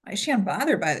 why is she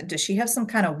unbothered by it? Does she have some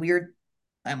kind of weird,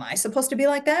 am I supposed to be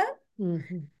like that?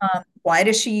 Mhm. Why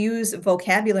does she use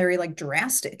vocabulary like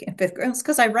drastic in fifth grade? It's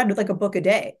because I read like a book a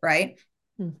day, right?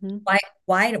 Mhm.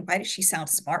 Why does she sound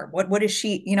smart? What is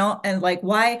she, and like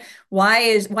why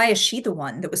is she the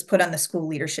one that was put on the school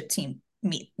leadership team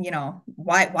meet?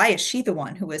 Why is she the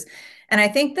one who was? And I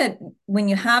think that when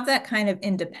you have that kind of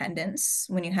independence,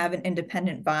 when you have an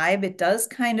independent vibe, it does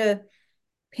kind of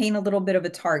paint a little bit of a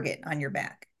target on your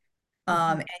back.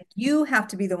 Mhm. And you have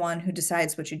to be the one who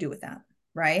decides what you do with that,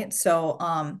 right? So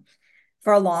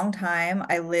for a long time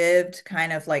I lived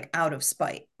kind of like out of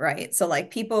spite, right? So like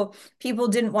people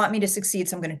didn't want me to succeed,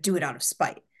 so I'm going to do it out of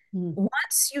spite. Mhm.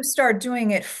 Once you start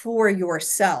doing it for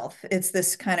yourself, it's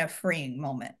this kind of freeing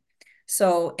moment.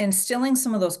 So instilling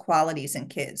some of those qualities in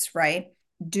kids, right?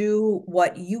 Do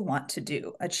what you want to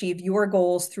do, achieve your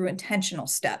goals through intentional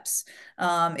steps.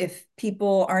 If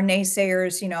people are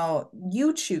naysayers,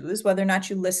 you choose whether or not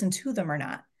you listen to them or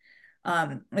not.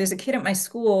 There's a kid at my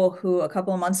school who a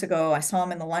couple of months ago, I saw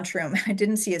him in the lunchroom. I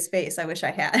didn't see his face. I wish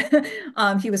I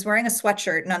had. He was wearing a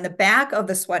sweatshirt, and on the back of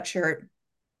the sweatshirt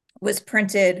was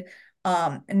printed,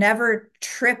 never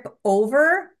trip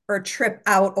over or trip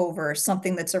out over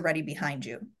something that's already behind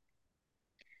you.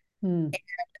 Mm.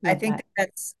 I Love think that.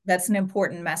 that that's an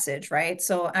important message, right?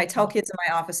 So I tell Mm. kids in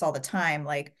my office all the time,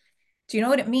 like, do you know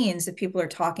what it means if people are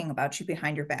talking about you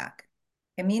behind your back?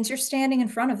 It means you're standing in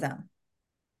front of them.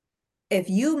 If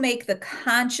you make the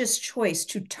conscious choice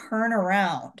to turn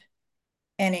around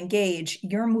and engage,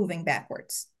 you're moving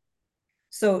backwards.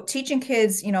 So teaching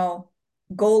kids,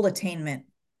 goal attainment,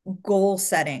 goal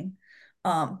setting,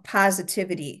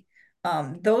 positivity,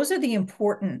 those are the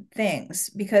important things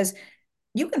because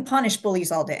you can punish bullies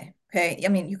all day. Okay. I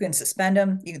mean, you can suspend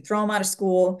them, you can throw them out of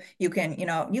school, you can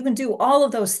do all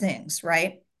of those things,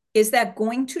 right? Is that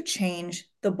going to change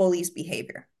the bully's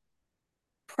behavior?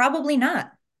 Probably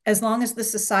not, as long as the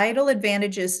societal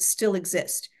advantages still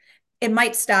exist. It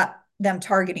might stop them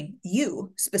targeting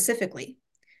you specifically,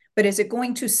 but is it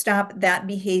going to stop that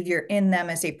behavior in them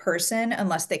as a person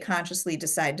unless they consciously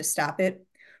decide to stop it?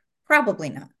 Probably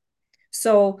not.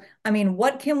 So, I mean,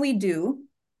 what can we do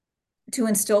to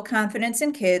instill confidence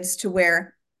in kids to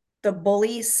where the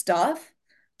bully stuff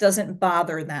doesn't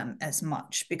bother them as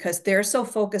much because they're so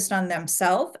focused on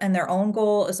themselves and their own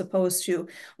goal as opposed to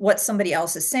what somebody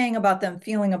else is saying about them,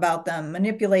 feeling about them,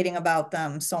 manipulating about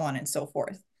them, so on and so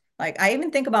forth. Like I even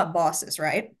think about bosses,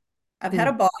 right? I've had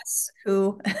Mm. a boss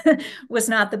who was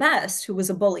not the best, who was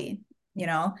a bully, you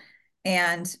know,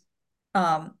 and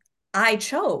um, I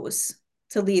chose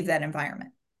to leave that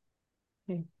environment.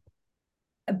 Okay.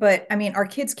 But I mean, our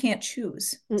kids can't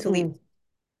choose to leave. Mm-mm.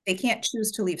 They can't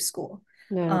choose to leave school.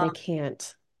 No, Um, they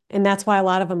can't. And that's why a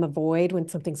lot of them avoid when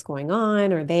something's going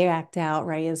on or they act out,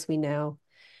 right? As we know.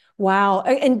 Wow.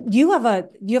 And you have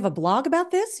a blog about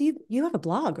this? You have a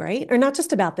blog, right? Or not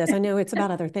just about this. I know it's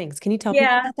about other things. Can you tell people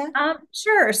yeah, about that?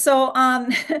 sure. So,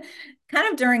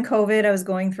 kind of during COVID, I was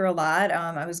going through a lot.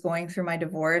 I was going through my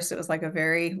divorce. It was like a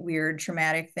very weird,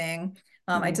 traumatic thing.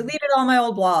 I Yeah. deleted all my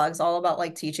old blogs, all about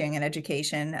like teaching and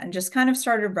education, and just kind of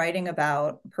started writing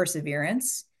about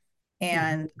perseverance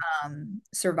and Mhm.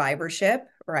 survivorship,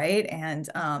 right?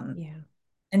 Yeah.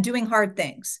 And doing hard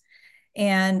things.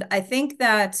 And I think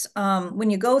that when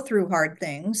you go through hard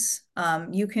things,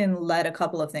 you can let a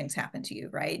couple of things happen to you,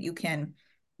 right? You can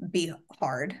be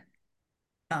hard,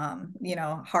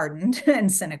 hardened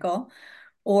and cynical,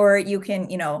 or you can,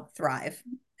 thrive.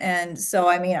 And so,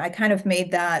 I mean, I kind of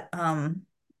made that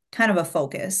kind of a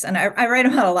focus. And I write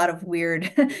about a lot of weird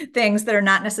things that are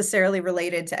not necessarily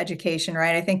related to education,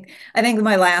 right? I think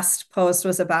my last post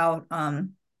was about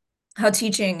how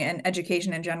teaching and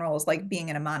education in general is like being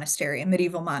in a monastery, a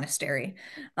medieval monastery.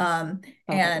 Saw that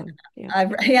And one.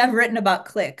 Yeah. I've written about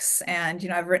cliques, and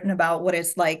I've written about what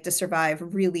it's like to survive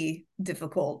really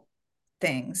difficult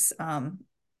things, Mhm.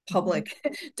 public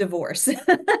divorce. So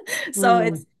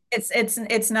Mm.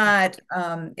 it's not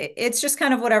it's just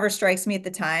kind of whatever strikes me at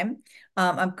the time.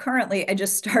 I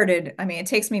just started, I mean, it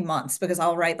takes me months because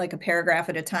I'll write like a paragraph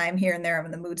at a time here and there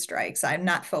when the mood strikes. I'm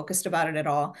not focused about it at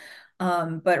all.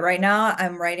 But right now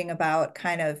I'm writing about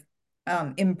kind of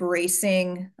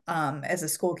embracing, as a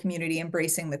school community,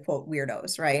 embracing the quote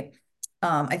weirdos, right?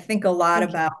 I think a lot Thank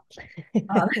about you.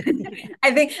 um, Glad.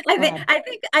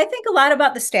 I think a lot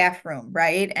about the staff room,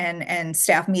 right? And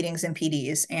staff meetings and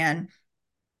PDs and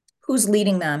who's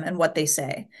leading them and what they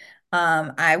say.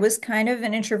 I was kind of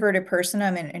an introverted person.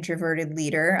 I'm an introverted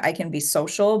leader. I can be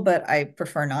social, but I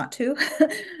prefer not to.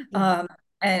 Yeah. um,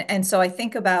 and so I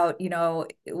think about,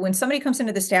 when somebody comes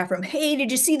into the staff room, hey,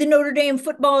 did you see the Notre Dame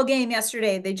football game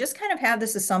yesterday? They just kind of have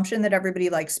this assumption that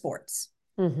everybody likes sports.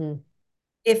 Hmm.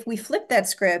 If we flipped that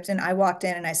script and I walked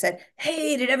in and I said,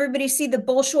 hey, did everybody see the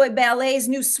Bolshoi Ballet's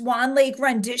new Swan Lake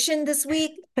rendition this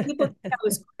week? People think I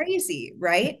was crazy,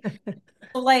 right?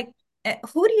 So, like,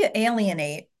 who do you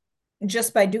alienate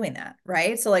just by doing that,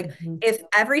 right? So, like, Mhm. if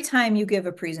every time you give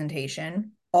a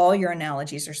presentation, all your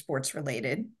analogies are sports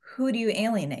related, who do you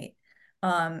alienate?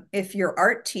 If your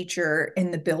art teacher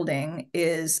in the building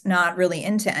is not really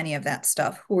into any of that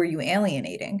stuff, who are you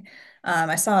alienating?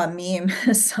 I saw a meme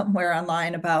somewhere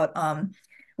online about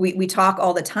we talk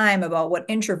all the time about what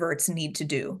introverts need to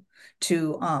do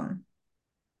to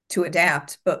to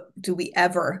adapt, but do we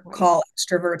ever Right. call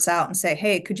extroverts out and say,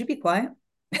 "Hey, could you be quiet?"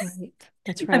 Right.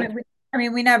 That's I right.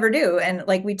 mean, we never do. And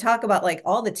like we talk about like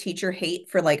all the teacher hate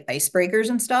for like icebreakers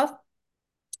and stuff.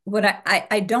 What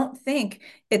I don't think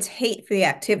it's hate for the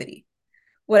activity.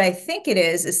 What I think it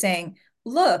is saying,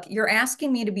 look, you're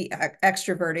asking me to be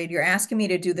extroverted. You're asking me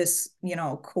to do this,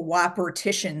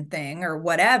 cooperation thing or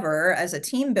whatever as a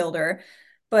team builder,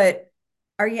 but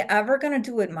are you ever going to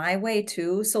do it my way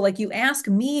too? So like you ask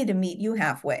me to meet you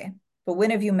halfway, but when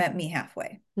have you met me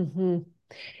halfway? Hmm.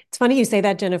 It's funny you say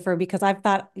that, Jennifer, because I've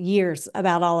thought years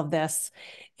about all of this.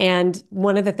 And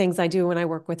one of the things I do when I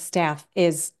work with staff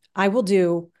is I will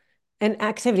do an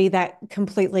activity that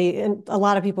completely, and a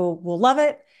lot of people will love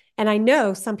it. And I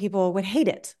know some people would hate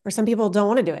it or some people don't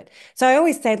want to do it. So I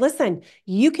always say, listen,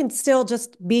 you can still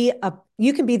just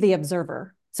you can be the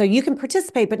observer. So you can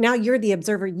participate, but now you're the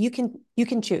observer. You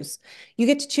can choose. You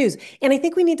get to choose. And I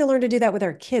think we need to learn to do that with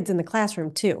our kids in the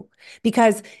classroom too,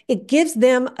 because it gives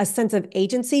them a sense of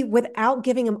agency without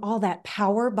giving them all that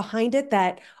power behind it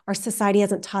that our society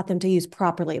hasn't taught them to use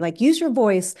properly. Like, use your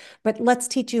voice, but let's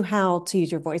teach you how to use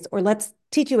your voice, or let's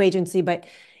teach you agency, but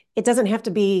it doesn't have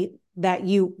to be that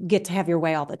you get to have your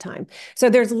way all the time. So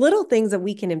there's little things that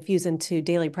we can infuse into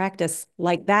daily practice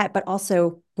like that, but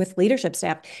also with leadership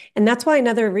staff. And that's why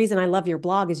another reason I love your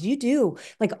blog is you do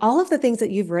like all of the things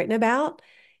that you've written about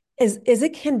is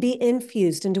it can be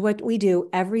infused into what we do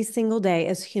every single day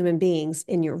as human beings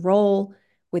in your role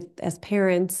with as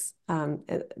parents,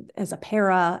 as a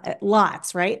para,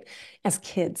 lots, right? As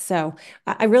kids. So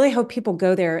I really hope people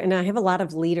go there. And I have a lot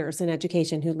of leaders in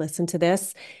education who listen to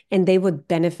this and they would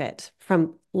benefit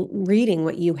from reading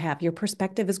what you have. Your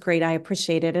perspective is great. I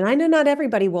appreciate it. And I know not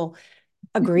everybody will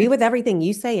agree with everything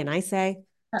you say and I say.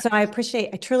 So I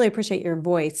truly appreciate your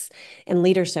voice and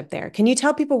leadership there. Can you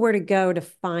tell people where to go to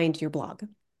find your blog?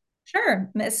 Sure,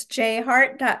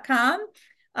 missjhart.com.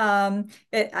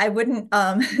 I wouldn't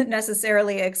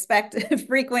necessarily expect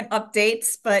frequent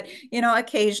updates, but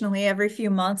occasionally every few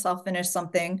months I'll finish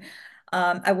something.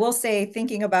 I will say,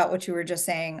 thinking about what you were just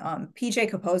saying,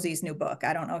 PJ Capozzi's new book.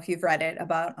 I don't know if you've read it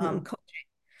about Mm.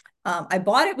 I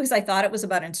bought it because I thought it was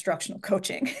about instructional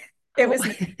coaching. It Oh,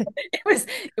 was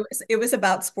it was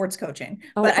about sports coaching,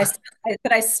 oh,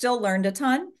 but I still learned a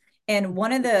ton. And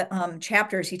one of the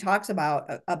chapters, he talks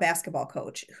about a basketball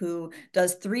coach who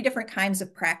does three different kinds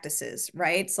of practices,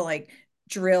 right? So like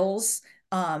drills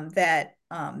that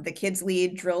the kids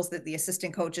lead, drills that the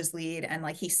assistant coaches lead, and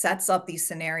like he sets up these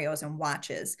scenarios and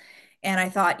watches. And I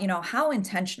thought, how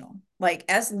intentional, like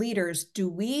as leaders, do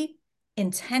we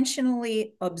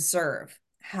intentionally observe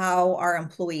how our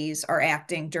employees are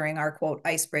acting during our quote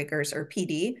icebreakers or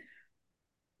PD?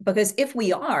 Because if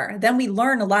we are, then we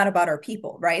learn a lot about our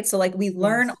people, right? So like we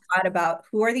learn a Yes. lot about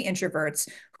who are the introverts,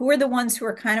 who are the ones who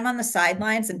are kind of on the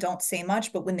sidelines and don't say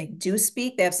much, but when they do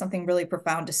speak, they have something really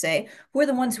profound to say. Who are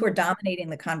the ones who are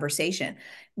dominating the conversation?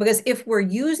 Because if we're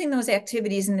using those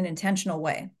activities in an intentional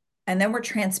way, and then we're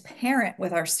transparent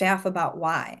with our staff about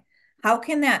why, how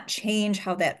can that change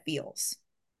how that feels?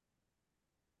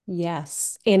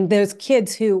 Yes. And those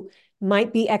kids who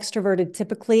might be extroverted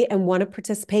typically and want to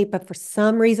participate, but for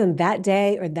some reason that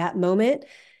day or that moment,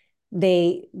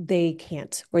 they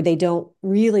can't or they don't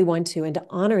really want to, and to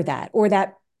honor that, or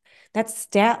that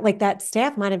staff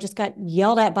might have just got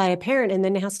yelled at by a parent and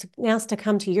then has to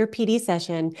come to your PD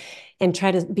session and try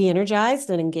to be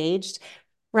energized and engaged.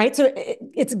 Right. So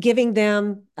it's giving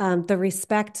them the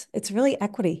respect. It's really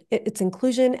equity. It's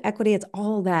inclusion, equity. It's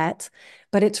all that.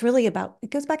 But it's really about,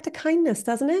 it goes back to kindness,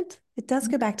 doesn't it? It does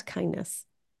go back to kindness.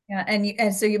 Yeah,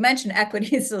 and so you mentioned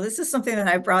equity. So this is something that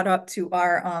I brought up to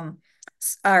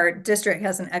our district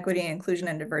has an equity and inclusion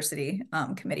and diversity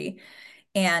committee.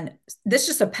 And this is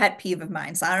just a pet peeve of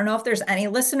mine. So I don't know if there's any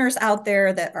listeners out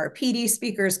there that are PD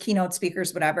speakers, keynote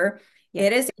speakers, whatever. Yeah.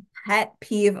 It is a pet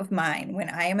peeve of mine when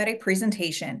I am at a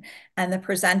presentation and the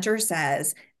presenter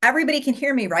says, everybody can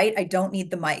hear me, right? I don't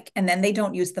need the mic. And then they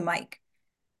don't use the mic.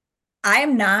 I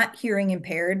am not hearing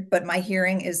impaired, but my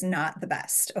hearing is not the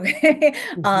best. Okay.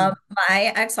 Mhm.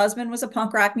 My ex-husband was a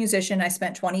punk rock musician. I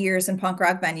spent 20 years in punk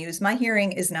rock venues. My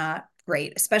hearing is not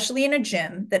great, especially in a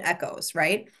gym that echoes,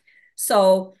 right?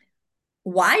 So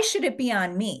why should it be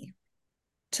on me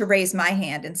to raise my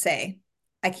hand and say,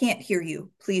 I can't hear you.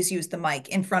 Please use the mic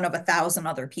in front of 1,000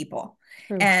 other people.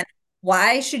 True. And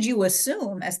why should you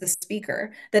assume, as the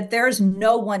speaker, that there's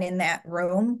no one in that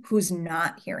room who's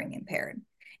not hearing impaired?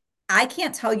 I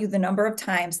can't tell you the number of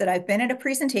times that I've been at a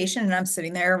presentation and I'm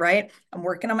sitting there, right? I'm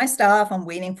working on my stuff. I'm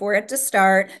waiting for it to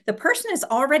start. The person has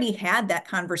already had that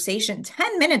conversation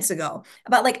 10 minutes ago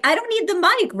about, like, I don't need the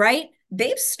mic, right?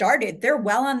 They've started, they're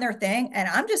well on their thing, and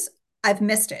I've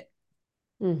missed it.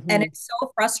 And Hmm. it's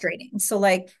so frustrating. So,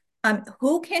 like,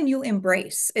 who can you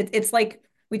embrace? It's like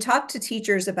we talk to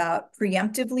teachers about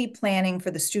preemptively planning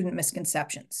for the student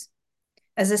misconceptions.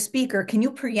 As a speaker, can you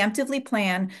preemptively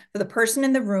plan for the person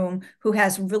in the room who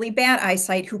has really bad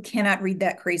eyesight, who cannot read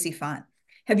that crazy font?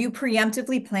 Have you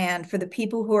preemptively planned for the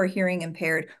people who are hearing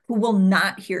impaired, who will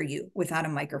not hear you without a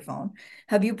microphone?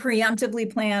 Have you preemptively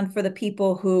planned for the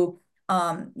people who,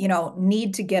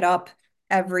 need to get up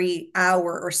every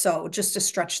hour or so just to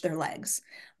stretch their legs?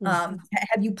 Hmm.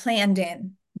 Have you planned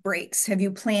in breaks? Have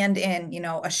you planned in,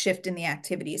 a shift in the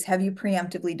activities? Have you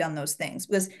preemptively done those things?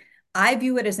 Because I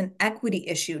view it as an equity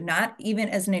issue, not even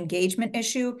as an engagement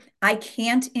issue. I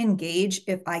can't engage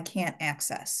if I can't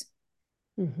access.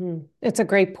 Hmm. It's a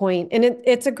great point. And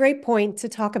it's a great point to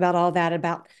talk about all that,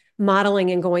 about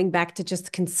modeling and going back to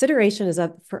just consideration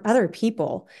for other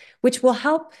people, which will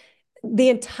help the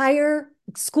entire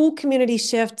school community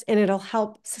shift, and it'll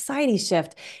help society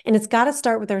shift. And it's got to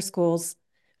start with our schools.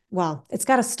 Well, it's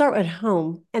got to start at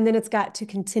home, and then it's got to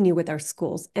continue with our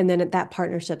schools. And then that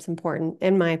partnership's important,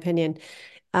 in my opinion.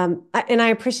 And I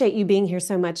appreciate you being here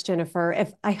so much, Jennifer.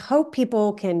 If I hope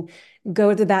people can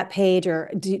go to that page, or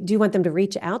do you want them to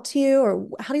reach out to you, or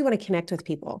how do you want to connect with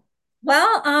people?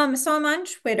 Well, so I'm on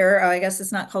Twitter. Oh, I guess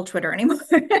it's not called Twitter anymore.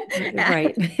 at,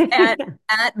 Right. at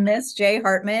at Miss J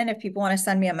Hartman. If people want to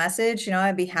send me a message,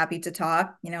 I'd be happy to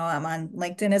talk. I'm on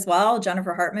LinkedIn as well,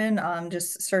 Jennifer Hartman.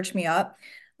 Just search me up.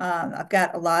 I've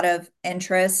got a lot of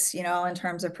interests, in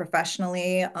terms of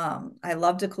professionally. I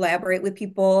love to collaborate with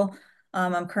people.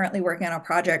 I'm currently working on a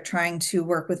project trying to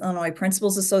work with Illinois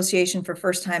Principals Association for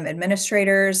first-time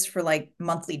administrators for like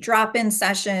monthly drop-in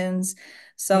sessions. Great.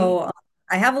 So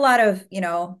I have a lot of,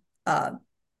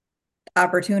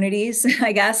 opportunities,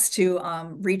 I guess, to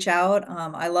reach out.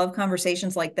 I love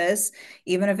conversations like this,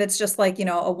 even if it's just like,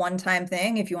 a one-time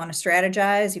thing. If you want to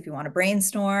strategize, if you want to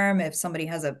brainstorm, if somebody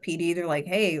has a PD, they're like,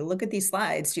 hey, look at these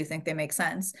slides. Do you think they make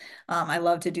sense? I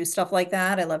love to do stuff like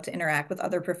that. I love to interact with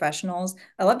other professionals.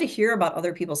 I love to hear about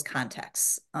other people's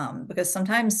contexts, because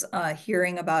sometimes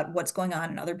hearing about what's going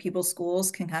on in other people's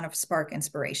schools can kind of spark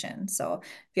inspiration. So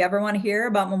if you ever want to hear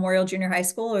about Memorial Junior High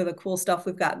School or the cool stuff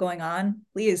we've got going on,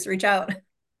 please reach out.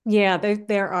 Yeah,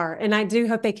 there are. And I do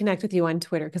hope they connect with you on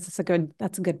Twitter because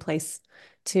that's a good place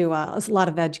to a lot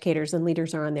of educators and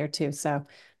leaders are on there too. So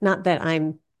not that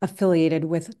I'm affiliated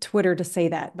with Twitter to say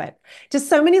that, but just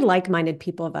so many like-minded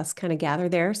people of us kind of gather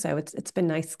there. So it's been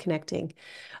nice connecting.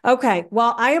 Okay.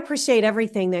 Well, I appreciate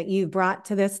everything that you brought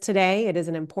to this today. It is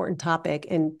an important topic.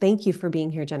 And thank you for being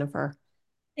here, Jennifer.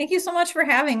 Thank you so much for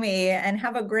having me and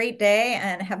have a great day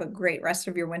and have a great rest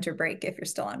of your winter break if you're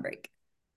still on break.